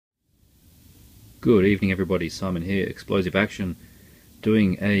Good evening, everybody. Simon here, Explosive Action,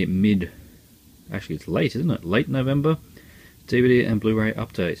 doing a actually it's late, isn't it? Late November DVD and Blu-ray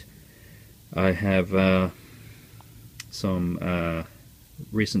update. I have some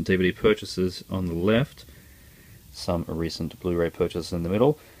recent DVD purchases on the left, some recent Blu-ray purchases in the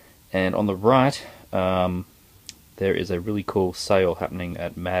middle, and on the right there is a really cool sale happening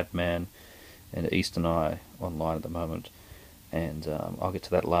at Madman and Eastern Eye online at the moment, and I'll get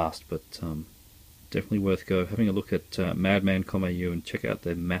to that last, but definitely worth having a look at madman.com.au and check out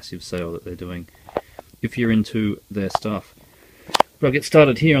their massive sale that they're doing if you're into their stuff. But I'll get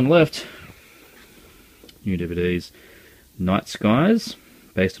started here on the left. New DVDs. Night Skies,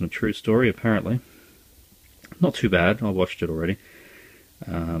 based on a true story apparently. Not too bad, I watched it already.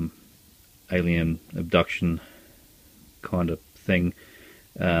 Alien abduction kind of thing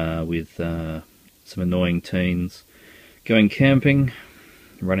with some annoying teens going camping,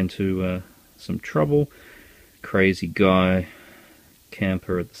 run into some trouble, crazy guy,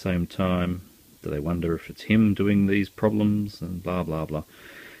 camper at the same time. Do they wonder if it's him doing these problems, and blah blah blah.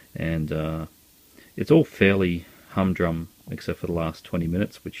 And it's all fairly humdrum except for the last 20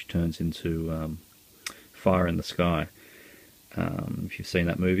 minutes, which turns into Fire in the Sky. If you've seen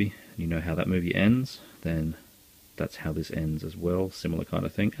that movie and you know how that movie ends, then that's how this ends as well. Similar kind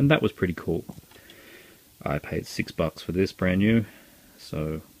of thing, and that was pretty cool. I paid $6 for this, brand new,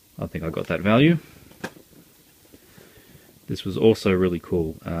 so I think I got that value. This was also really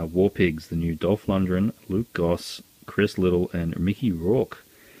cool. War Pigs, the new Dolph Lundgren, Luke Goss, Chris Little, and Mickey Rourke.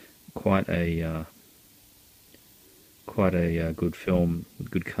 Quite a good film with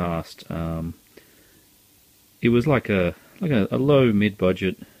good cast. It was like a low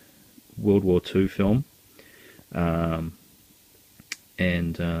mid-budget World War II film. And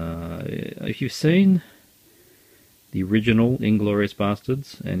if you've seen the original Inglourious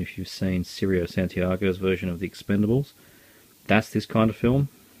Bastards, and if you've seen Cirio Santiago's version of The Expendables, that's this kind of film,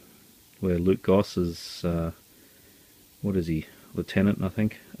 where Luke Goss is, what is he, lieutenant I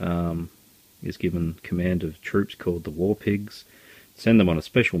think, is given command of troops called the War Pigs, send them on a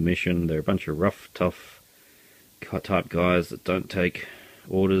special mission. They're a bunch of rough, tough type guys that don't take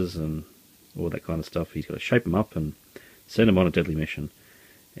orders and all that kind of stuff. He's got to shape them up and send them on a deadly mission.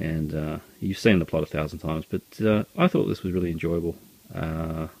 And you've seen the plot 1,000 times, but I thought this was really enjoyable.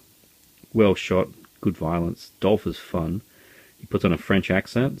 Well shot, good violence. Dolph is fun. He puts on a French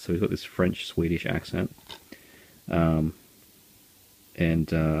accent, so he's got this French-Swedish accent. And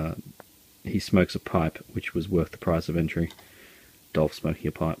he smokes a pipe, which was worth the price of entry. Dolph smoking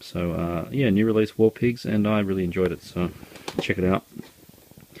a pipe. So yeah, new release War Pigs, and I really enjoyed it, so check it out.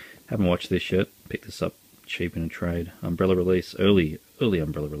 Haven't watched this yet. Picked this up cheap in a trade. Umbrella release, early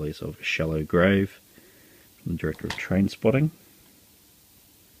umbrella release of Shallow Grave, from the director of Trainspotting.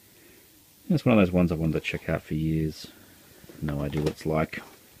 It's one of those ones I wanted to check out for years. No idea what it's like.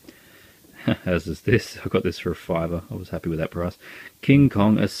 As is this. I got this for $5. I was happy with that price. King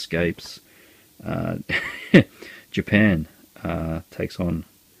Kong Escapes. Japan takes on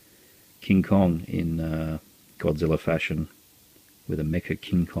King Kong in Godzilla fashion with a mecha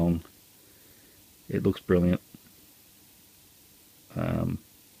King Kong. It looks brilliant.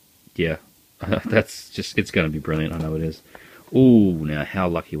 Yeah, it's going to be brilliant, I know it is. Ooh, now how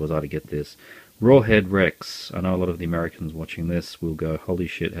lucky was I to get this? Rawhead Rex. I know a lot of the Americans watching this will go, holy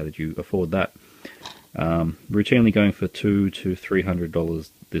shit, how did you afford that? Routinely going for $200 to $300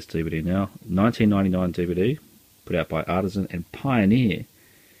 this DVD now. $19.99 DVD, put out by Artisan and Pioneer.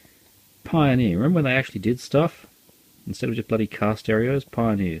 Pioneer, remember when they actually did stuff? Instead of just bloody car stereos?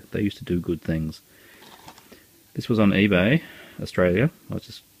 Pioneer, they used to do good things. This was on eBay, Australia. I was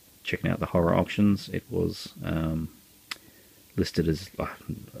just checking out the horror auctions. It was listed as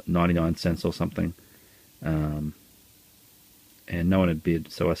 99 cents or something. And no one had bid,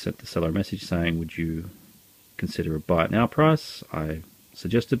 so I sent the seller a message saying, would you consider a buy it now price? I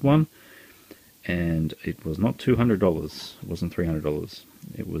suggested one, and it was not $200. It wasn't $300.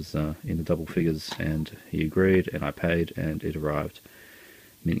 It was in the double figures, and he agreed, and I paid, and it arrived.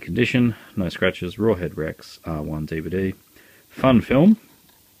 Mint condition, no scratches. Rawhead Rex R1 DVD. Fun film,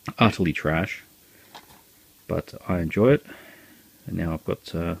 utterly trash, but I enjoy it. And now I've got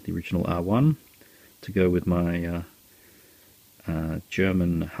the original R1 to go with my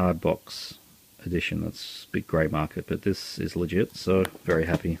German hardbox edition. That's a big grey market, but this is legit, so very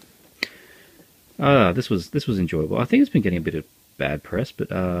happy. This was enjoyable. I think it's been getting a bit of bad press, but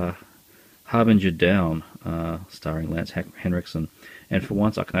Harbinger Down, starring Lance Henriksen, and for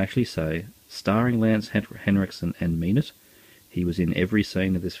once I can actually say starring Lance Henriksen and mean it. He was in every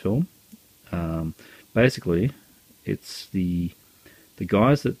scene of this film. Basically, it's the The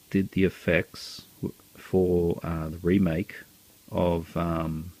guys that did the effects for the remake of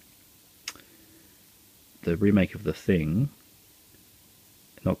The Thing,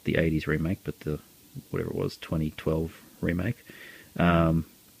 not the 80s remake, but the whatever it was, 2012 remake, did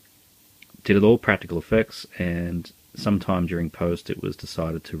it all practical effects, and sometime during post it was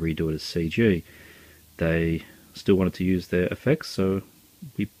decided to redo it as CG. They still wanted to use their effects, so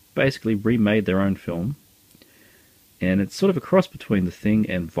we basically remade their own film, and it's sort of a cross between The Thing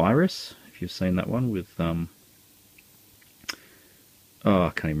and Virus, if you've seen that one with I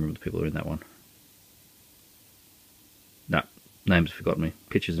can't even remember the people who are in that one. No, names have forgotten me.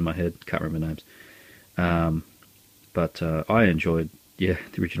 Pictures in my head, can't remember names. But I enjoyed, the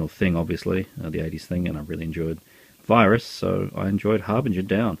original Thing, obviously, the 80s Thing, and I really enjoyed Virus, so I enjoyed Harbinger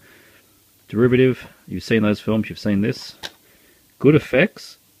Down. Derivative, you've seen those films, you've seen this. Good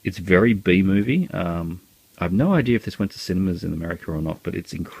effects. It's very B-movie. I have no idea if this went to cinemas in America or not, but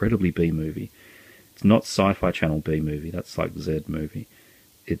it's incredibly B-movie. It's not Sci-Fi Channel B-movie, that's like Z movie.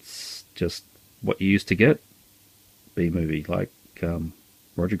 It's just what you used to get, B-movie, like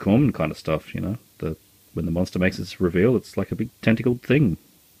Roger Corman kind of stuff, when the monster makes its reveal, it's like a big tentacled thing,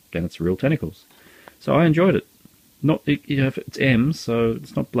 and it's real tentacles. So I enjoyed it. Not, it's M, so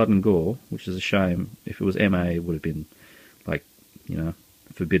it's not blood and gore, which is a shame. If it was MA, it would have been like,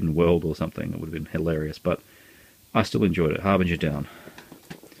 Forbidden World or something. It would have been hilarious, but I still enjoyed it. Harbinger Down.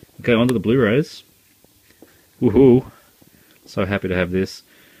 Okay, on to the Blu-rays. Woohoo! So happy to have this.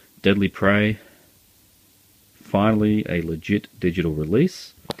 Deadly Prey. Finally, a legit digital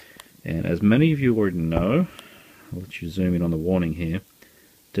release. And as many of you already know, I'll let you zoom in on the warning here.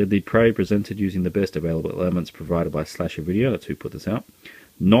 Deadly Prey presented using the best available elements provided by Slasher Video, that's who put this out.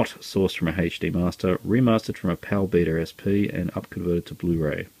 Not sourced from a HD master, remastered from a PAL Beta SP and upconverted to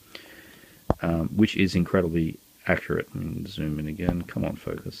Blu-ray. Which is incredibly accurate. Zoom in again, come on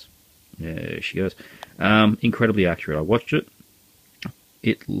focus. There she goes. Incredibly accurate. I watched it.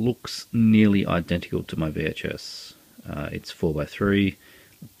 It looks nearly identical to my VHS. It's 4:3,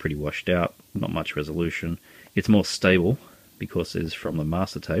 pretty washed out, not much resolution. It's more stable because it is from the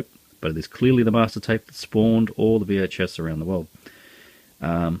master tape, but it is clearly the master tape that spawned all the VHS around the world.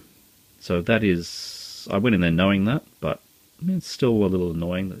 So that is, I went in there knowing that, but it's still a little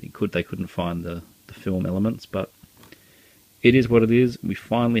annoying that they couldn't find the film elements, but it is what it is. We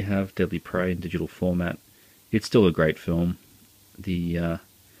finally have Deadly Prey in digital format. It's still a great film. The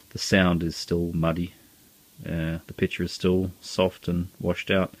sound is still muddy. The picture is still soft and washed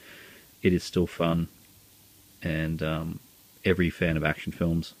out. It is still fun, and every fan of action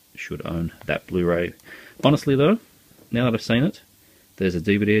films should own that Blu-ray. Honestly though, now that I've seen it, there's a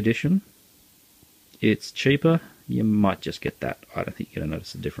DVD edition. It's cheaper. You might just get that. I don't think you're going to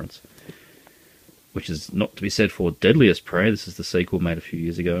notice a difference. Which is not to be said for Deadliest Prey. This is the sequel made a few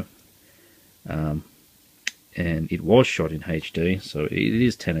years ago. And it was shot in HD, so it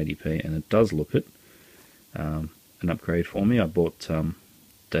is 1080p, and it does look it. An upgrade for me. I bought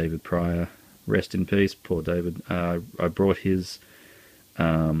David Pryor, rest in peace, poor David. I brought his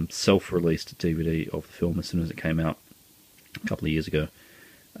self-released DVD of the film as soon as it came out a couple of years ago.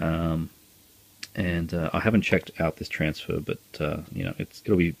 And I haven't checked out this transfer, but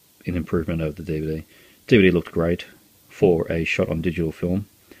it'll be an improvement over the DVD. DVD looked great for a shot on digital film.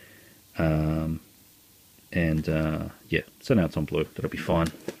 So now it's on blue. That'll be fine.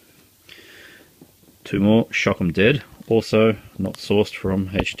 Two more. Shock 'em Dead. Also not sourced from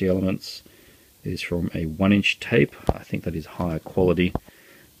HD Elements. It is from a 1-inch tape. I think that is higher quality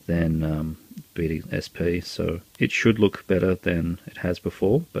than Beta SP, so it should look better than it has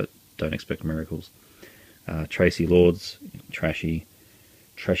before, but don't expect miracles. Tracy Lords, trashy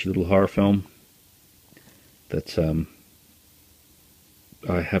little horror film that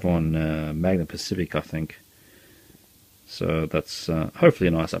I have on Magna Pacific, I think. So that's hopefully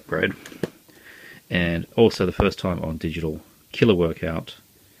a nice upgrade. And also the first time on digital, Killer Workout,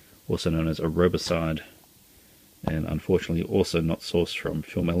 also known as Aerobicide, and unfortunately also not sourced from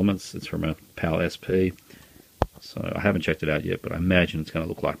Film Elements. It's from a PAL SP. So I haven't checked it out yet, but I imagine it's going to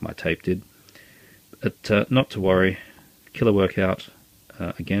look like my tape did. But not to worry, Killer Workout,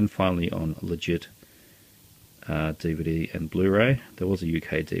 again, finally on legit DVD and Blu-ray. There was a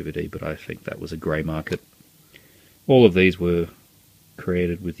UK DVD, but I think that was a grey market. All of these were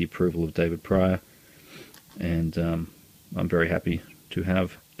created with the approval of David Pryor, and I'm very happy to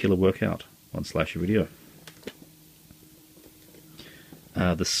have Killer Workout on Slasher Video.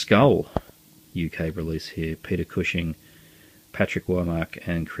 The Skull UK release here. Peter Cushing, Patrick Womack,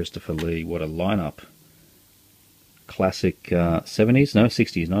 and Christopher Lee. What a lineup. Classic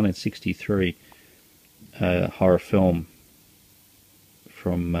 60s, 1963 horror film.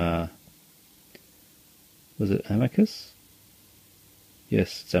 from, was it Amicus?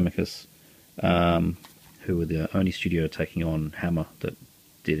 Yes, it's Amicus, who were the only studio taking on Hammer that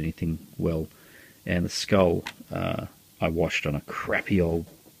did anything well. And the skull, I watched on a crappy old,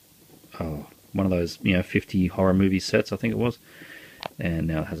 one of those, 50 horror movie sets, I think it was. And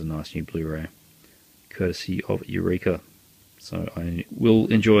now it has a nice new Blu-ray, courtesy of Eureka. So I will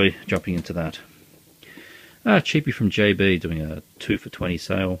enjoy jumping into that. Cheapie from JB doing a 2 for $20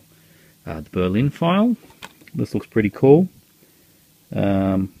 sale. The Berlin File. This looks pretty cool.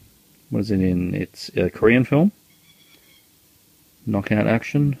 What is it in? It's a Korean film. Knockout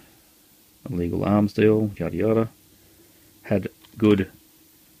action. Illegal arms deal. Yada yada. Had good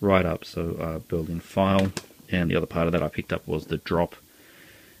write-up. So Berlin File. And the other part of that I picked up was The Drop.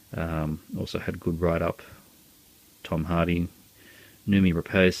 Also had good write-up. Tom Hardy, Noomi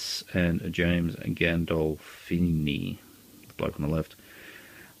Rapace, and James Gandolfini, the bloke on the left.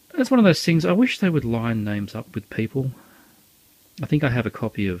 That's one of those things, I wish they would line names up with people. I think I have a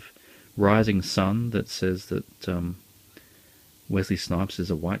copy of Rising Sun that says that Wesley Snipes is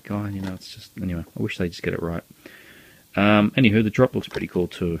a white guy. It's just, anyway, I wish they'd just get it right. Anywho, The Drop looks pretty cool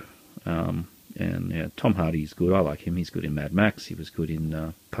too. And yeah, Tom Hardy's good. I like him. He's good in Mad Max. He was good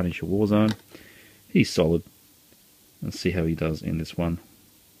in Punisher Warzone. He's solid. Let's see how he does in this one.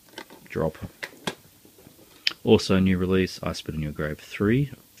 Drop. Also, new release, I Spit on Your Grave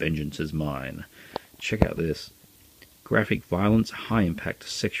 3, Vengeance is Mine. Check out this. Graphic violence, high impact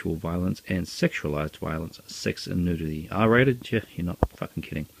sexual violence, and sexualized violence, sex and nudity. R-rated? Yeah, you're not fucking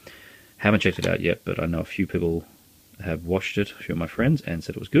kidding. Haven't checked it out yet, but I know a few people have watched it, a few of my friends, and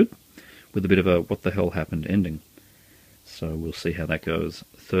said it was good, with a bit of a what the hell happened ending. So we'll see how that goes.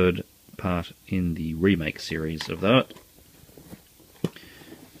 Third part in the remake series of that.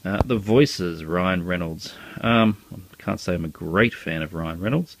 The Voices, Ryan Reynolds. I can't say I'm a great fan of Ryan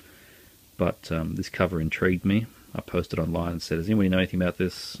Reynolds, but this cover intrigued me. I posted online and said, does anybody know anything about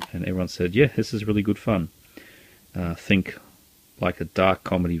this? And everyone said, yeah, this is really good fun. Think like a dark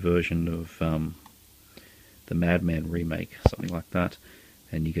comedy version of the Mad Men remake, something like that.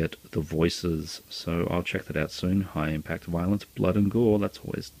 And you get The Voices, so I'll check that out soon. High impact violence, blood and gore, that's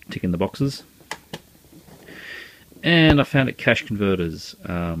always ticking the boxes. And I found at Cash Converters,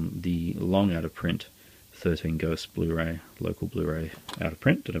 the long out of print 13 Ghosts Blu-ray, local Blu-ray out of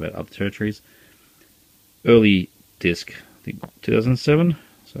print, don't know about other territories. Early disc, I think 2007,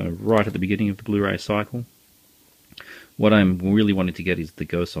 so right at the beginning of the Blu-ray cycle. What I'm really wanting to get is the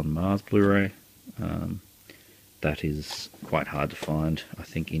Ghosts on Mars Blu-ray. That is quite hard to find, I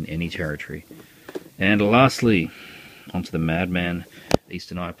think, in any territory. And lastly, onto the Madman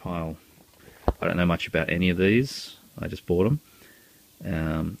Eastern Eye Pile. I don't know much about any of these. I just bought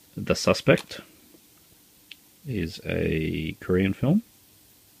them. The Suspect is a Korean film.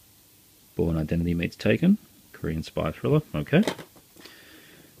 Born Identity Meets Taken. Korean spy thriller. Okay.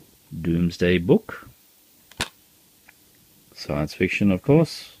 Doomsday Book. Science fiction, of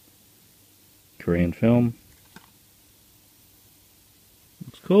course. Korean film.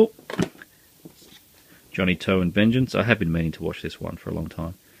 Looks cool. Johnny Toe and Vengeance. I have been meaning to watch this one for a long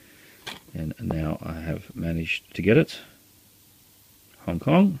time. And now I have managed to get it. Hong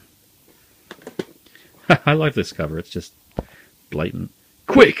Kong. I like this cover. It's just blatant.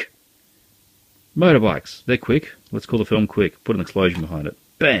 Quick! Motorbikes. They're quick. Let's call the film Quick. Put an explosion behind it.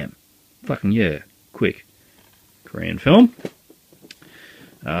 Bam! Fucking yeah. Quick. Korean film.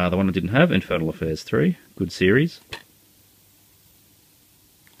 The one I didn't have, Infernal Affairs 3. Good series.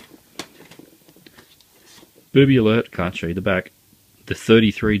 Booby alert, can't show you the back. The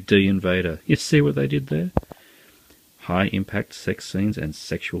 33D Invader. You see what they did there? High impact sex scenes and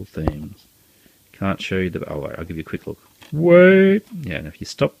sexual themes. Can't show you the... Oh, wait, I'll give you a quick look. Wait! Yeah, and if you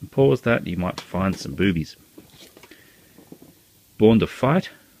stop and pause that, you might find some boobies. Born to Fight,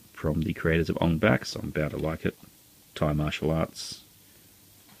 from the creators of Ong Bak, so I'm bound to like it. Thai martial arts.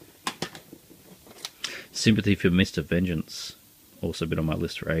 Sympathy for Mr. Vengeance. Also been on my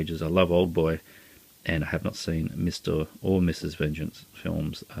list for ages. I love Old Boy. And I have not seen Mr. or Mrs. Vengeance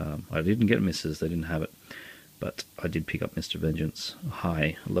films. I didn't get Mrs., they didn't have it. But I did pick up Mr. Vengeance.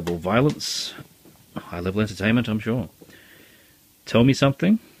 High level violence. High level entertainment, I'm sure. Tell Me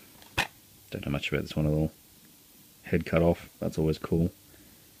Something. Don't know much about this one at all. Head cut off, that's always cool.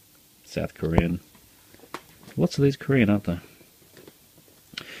 South Korean. Lots of these Korean, aren't there?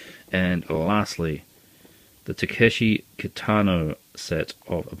 And lastly, the Takeshi Kitano set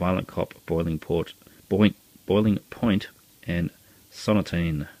of Violent Cop, Boiling Point, and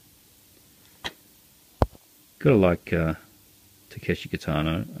Sonatine. Gotta like Takeshi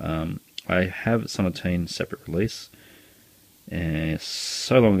Kitano. I have Sonatine separate release, And it's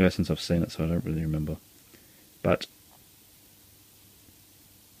so long ago since I've seen it, so I don't really remember. But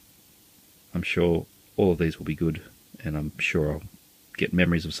I'm sure all of these will be good, and I'm sure I'll get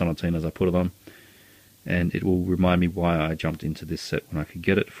memories of Sonatine as I put it on. And it will remind me why I jumped into this set when I could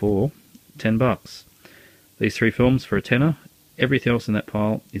get it for $10. These 3 films for a tenner. Everything else in that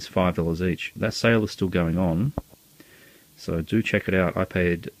pile is $5 each. That sale is still going on, so do check it out. I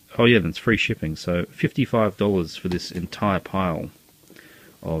paid, oh yeah, that's free shipping, so $55 for this entire pile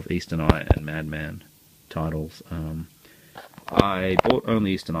of Eastern Eye and Madman titles. I bought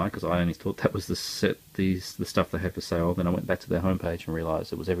only Eastern Eye because I only thought that was the set, the stuff they had for sale. Then I went back to their homepage and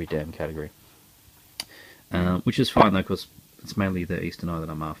realised it was every damn category. Which is fine though, because it's mainly the Eastern Eye that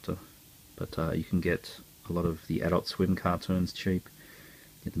I'm after. But you can get a lot of the Adult Swim cartoons cheap.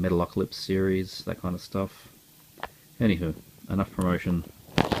 Get the Metalocalypse series, that kind of stuff. Anywho, enough promotion.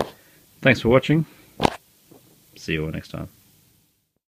 Thanks for watching. See you all next time.